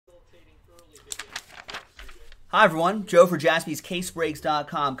Hi everyone, Joe for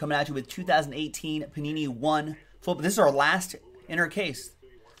JaspysCaseBreaks.com coming at you with 2018 Panini ONE Football. This is our last inner case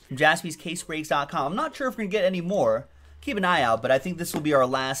from JaspysCaseBreaks.com. I'm not sure if we're gonna get any more. Keep an eye out, but I think this will be our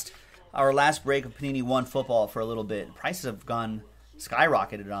last break of Panini ONE Football for a little bit. Prices have gone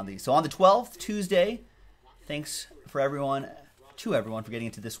skyrocketed on these. So on the 12th, Tuesday, thanks to everyone for getting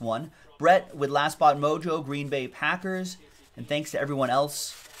into this one. Brett with Last Spot Mojo, Green Bay Packers, and thanks to everyone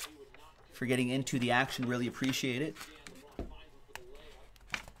else for getting into the action. Really appreciate it.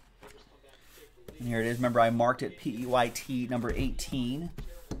 And here it is. Remember, I marked it PYT number 18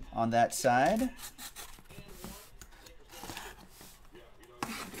 on that side.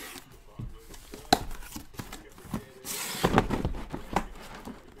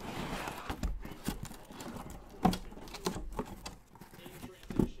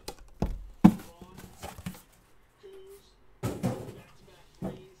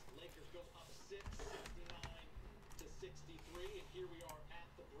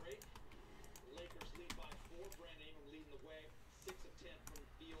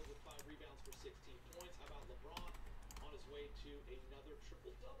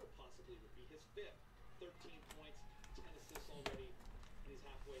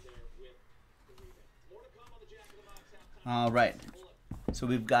 All right, so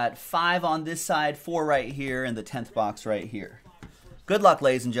we've got 5 on this side, 4 right here, and the 10th box right here. Good luck,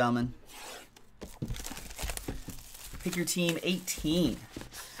 ladies and gentlemen. Pick your team 18.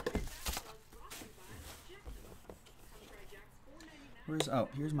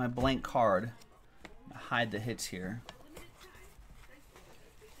 Here's my blank card. Hide the hits here.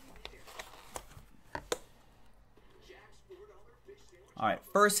 All right,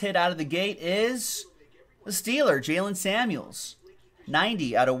 first hit out of the gate is the Steeler, Jalen Samuels.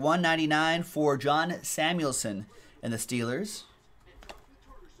 90 out of 199 for John Samuelson and the Steelers.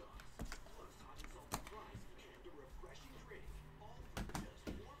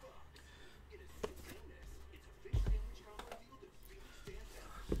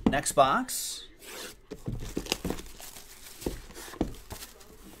 Next box.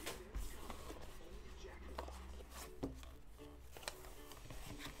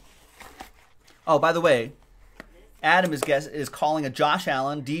 Oh, by the way, Adam is calling a Josh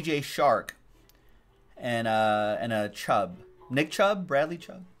Allen, DJ Shark, and a Chubb. Nick Chubb? Bradley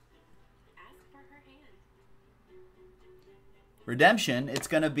Chubb? Redemption, it's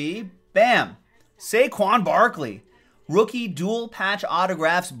going to be, bam, Saquon Barkley. Rookie dual patch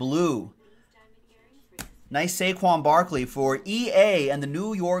autographs blue. Nice Saquon Barkley for EA and the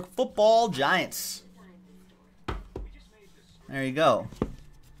New York Football Giants. There you go.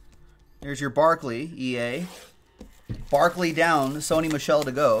 Here's your Barkley, EA. Barkley down, Sony Michel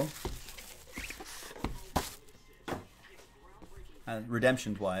to go.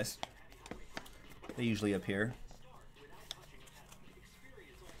 Redemptions-wise, they usually appear.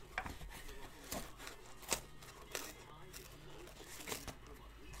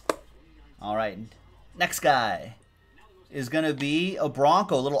 All right, next guy is going to be a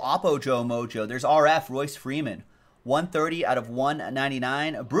Bronco, little Oppo Joe Mojo. There's RF, Royce Freeman. 130 out of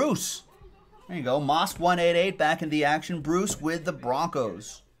 199. Bruce. There you go. Mosk 188 back in the action. Bruce with the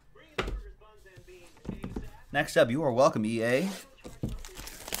Broncos. Next up, you are welcome, EA.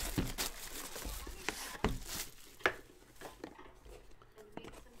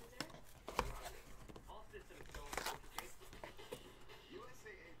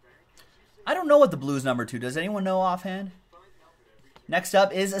 I don't know what the Blues number 2 does. Anyone know offhand? Next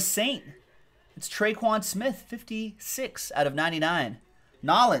up is a Saint. It's Traquan Smith, 56 out of 99.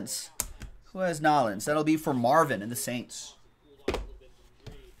 Nollins. Who has Nollins? That'll be for Marvin and the Saints.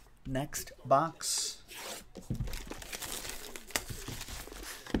 Next box.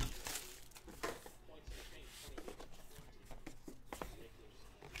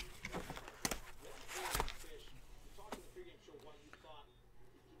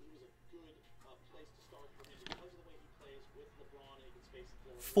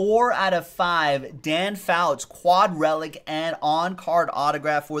 Four out of 5, Dan Fouts, quad relic and on-card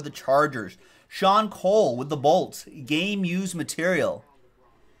autograph for the Chargers. Sean Cole with the Bolts, game used material.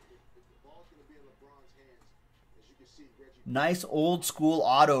 Nice old school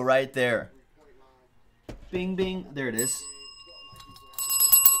auto right there. Bing, bing, there it is.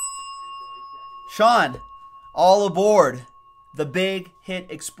 Sean, all aboard the Big Hit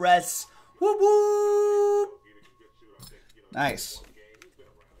Express. Whoop, whoop. Nice.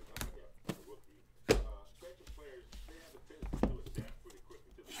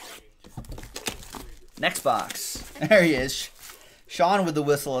 Next box. There he is. Sean with the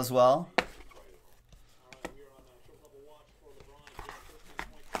whistle as well.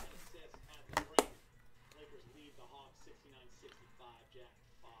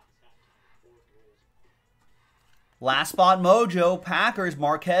 Last spot mojo, Packers,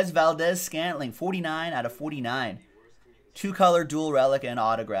 Marquez Valdez-Scantling, 49 out of 49. Two-color dual relic and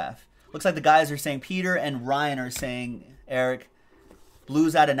autograph. Looks like the guys are saying, Peter and Ryan are saying, Eric,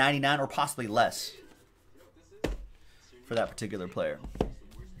 Blues out of 99 or possibly less for that particular player.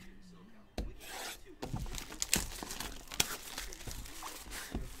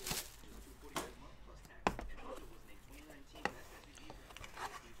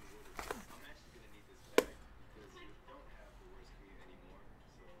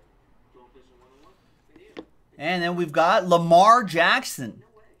 And then we've got Lamar Jackson.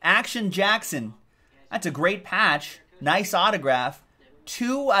 Action Jackson. That's a great patch. Nice autograph.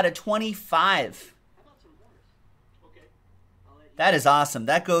 2 out of 25. That is awesome.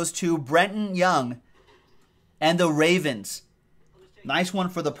 That goes to Brenton Young and the Ravens. Nice one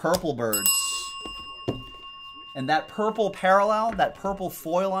for the Purple Birds. And that purple parallel, that purple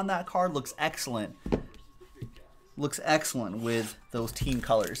foil on that card looks excellent. Looks excellent with those team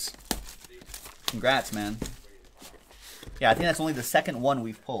colors. Congrats, man. Yeah, I think that's only the second one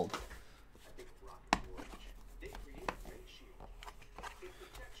we've pulled.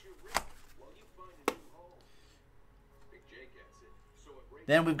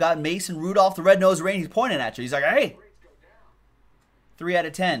 Then we've got Mason Rudolph, the red-nosed rain. He's pointing at you. He's like, hey. 3 out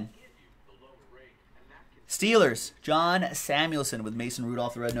of 10. Steelers, John Samuelson with Mason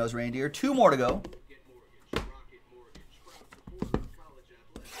Rudolph, the red-nosed reindeer. 2 more to go.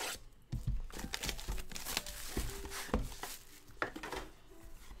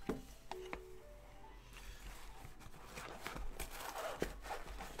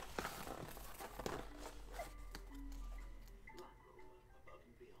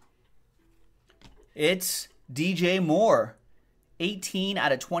 It's DJ Moore. 18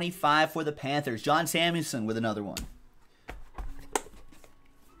 out of 25 for the Panthers. John Samuelson with another one.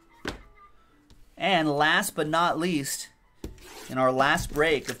 And last but not least, in our last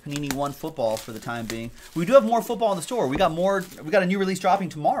break of Panini ONE Football for the time being, we do have more football in the store. We got a new release dropping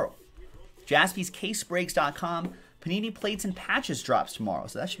tomorrow. JaspysCaseBreaks.com. Panini Plates and Patches drops tomorrow,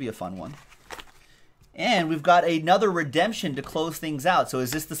 so that should be a fun one. And we've got another redemption to close things out. So is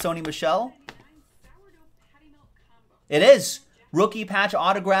this the Sony Michel? It is. Rookie patch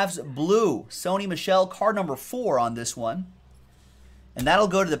autographs blue. Sony Michel, card number 4 on this one. And that'll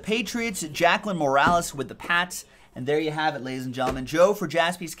go to the Patriots. Jacqueline Morales with the Pats. And there you have it, ladies and gentlemen. Joe for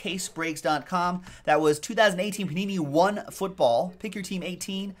JaspysCaseBreaks.com. That was 2018 Panini ONE Football. Pick your team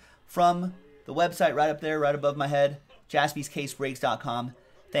 18 from the website right up there, right above my head. JaspysCaseBreaks.com.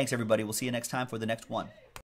 Thanks, everybody. We'll see you next time for the next one.